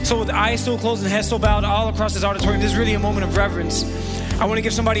 So with eyes still closed and head still bowed all across this auditorium, this is really a moment of reverence. I want to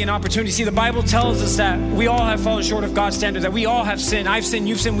give somebody an opportunity. See, the Bible tells us that we all have fallen short of God's standards, that we all have sinned. I've sinned,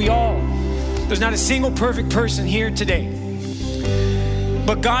 you've sinned, we all. There's not a single perfect person here today.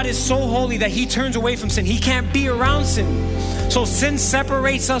 But God is so holy that he turns away from sin. He can't be around sin. So sin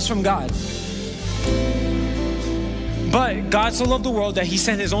separates us from God. But God so loved the world that he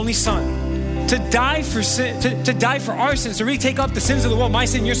sent his only son to die for sin, to die for our sins, to really take up the sins of the world, my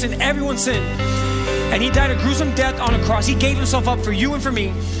sin, your sin, everyone's sin. And he died a gruesome death on a cross. He gave himself up for you and for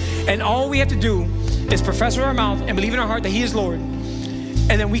me. And all we have to do is profess with our mouth and believe in our heart that he is Lord. And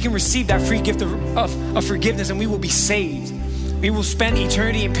then we can receive that free gift of forgiveness, and we will be saved. We will spend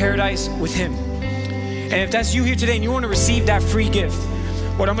eternity in paradise with him. And if that's you here today and you want to receive that free gift,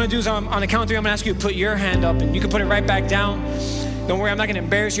 what I'm going to do is on the count of three, I'm going to ask you to put your hand up, and you can put it right back down. Don't worry, I'm not going to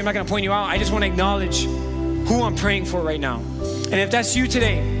embarrass you. I'm not going to point you out. I just want to acknowledge who I'm praying for right now. And if that's you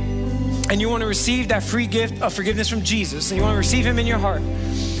today and you want to receive that free gift of forgiveness from Jesus, and you want to receive him in your heart,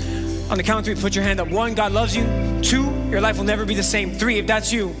 on the count of three, put your hand up. 1, God loves you. 2, your life will never be the same. 3, if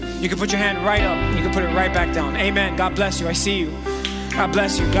that's you, you can put your hand right up and you can put it right back down. Amen. God bless you. I see you. God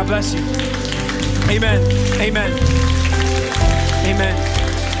bless you. God bless you. Amen. Amen. Amen.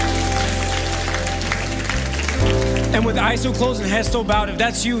 And with eyes still closed and head still bowed, if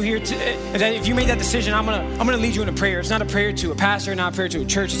that's you here, if you made that decision, I'm gonna lead you in a prayer. It's not a prayer to a pastor, not a prayer to a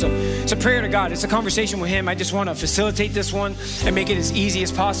church. It's a prayer to God. It's a conversation with him. I just want to facilitate this one and make it as easy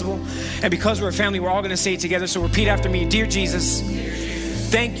as possible. And because we're a family, we're all gonna say it together. So repeat after me. Dear Jesus,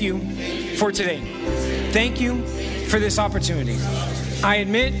 thank you for today. Thank you for this opportunity. I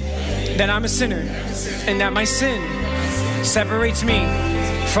admit that I'm a sinner and that my sin separates me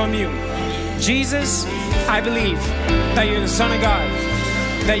from you. Jesus, I believe that you're the Son of God,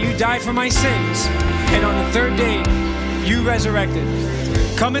 that you died for my sins, and on the third day, you resurrected.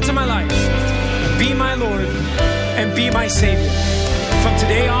 come into my life, be my Lord, and be my Savior. From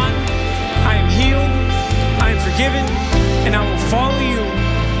today on, I am healed, I am forgiven, and I will follow you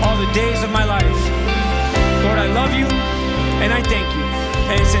all the days of my life. Lord, I love you, and I thank you.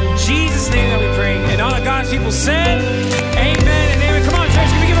 And it's in Jesus' name that we pray. And all of God's people said, amen and amen. Come on, church,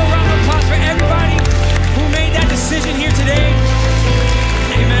 can we give a round of applause for everybody who made that decision here today?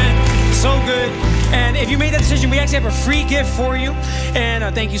 Amen. So good. And if you made that decision, we actually have a free gift for you. And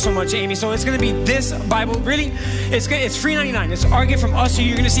thank you so much, Amy. So it's going to be this Bible. Really, it's free $99. It's our gift from us to you.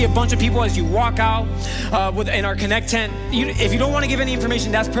 You're going to see a bunch of people as you walk out in our Connect tent. If you don't want to give any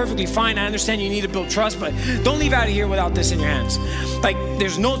information, that's perfectly fine. I understand you need to build trust, but don't leave out of here without this in your hands. Like,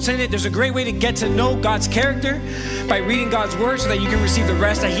 there's notes in it. There's a great way to get to know God's character by reading God's word so that you can receive the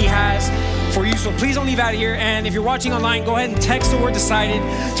rest that he has for you. So please don't leave out of here. And if you're watching online, go ahead and text the word decided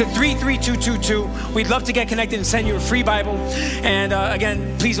to 33222. We'd love to get connected and send you a free Bible. And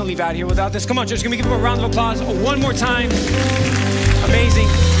again, please don't leave out of here without this. Come on, church, can we give him a round of applause one more time? Amazing.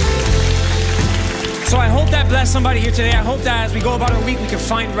 So I hope that blessed somebody here today. I hope that as we go about our week, we can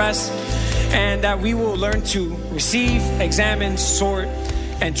find rest and that we will learn to receive, examine, sort,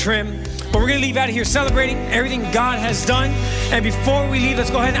 and trim. But we're going to leave out of here celebrating everything God has done. And before we leave, let's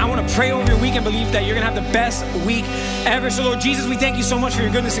go ahead and I want to pray over your week and believe that you're going to have the best week ever. So Lord Jesus, we thank you so much for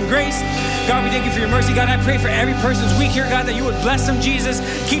your goodness and grace. God, we thank you for your mercy. God, I pray for every person's week here, God, that you would bless them, Jesus.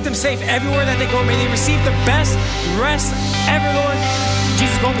 Keep them safe everywhere that they go. May they receive the best rest ever, Lord.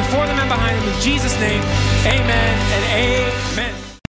 Jesus, go before them and behind them. In Jesus' name, amen and amen.